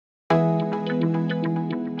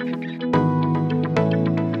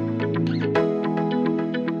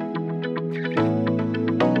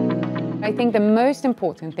I think the most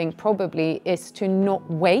important thing probably is to not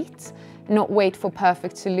wait for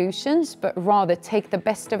perfect solutions, but rather take the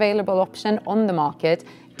best available option on the market,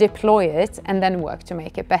 deploy it, and then work to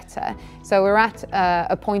make it better. So we're at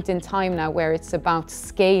a point in time now where it's about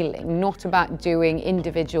scaling, not about doing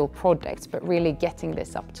individual projects, but really getting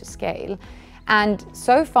this up to scale. And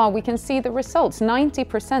so far we can see the results.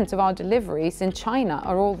 90% of our deliveries in China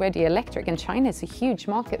are already electric, and China is a huge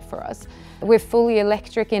market for us. We're fully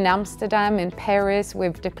electric in Amsterdam, in Paris.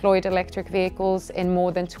 We've deployed electric vehicles in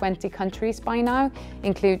more than 20 countries by now,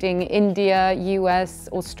 including India, US,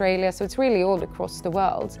 Australia, so it's really all across the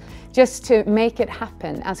world, just to make it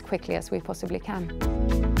happen as quickly as we possibly can.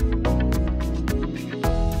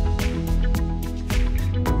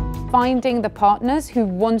 Finding the partners who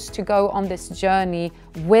wants to go on this journey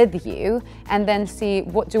with you, and then see,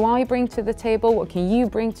 what do I bring to the table? What can you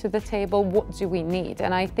bring to the table? What do we need?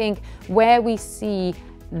 And I think where we see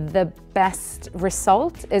the best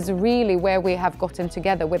result is really where we have gotten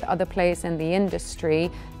together with other players in the industry,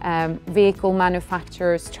 vehicle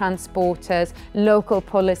manufacturers, transporters, local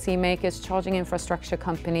policymakers, charging infrastructure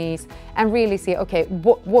companies, and really see, okay,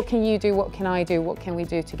 what can you do? What can I do? What can we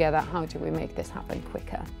do together? How do we make this happen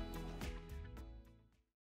quicker?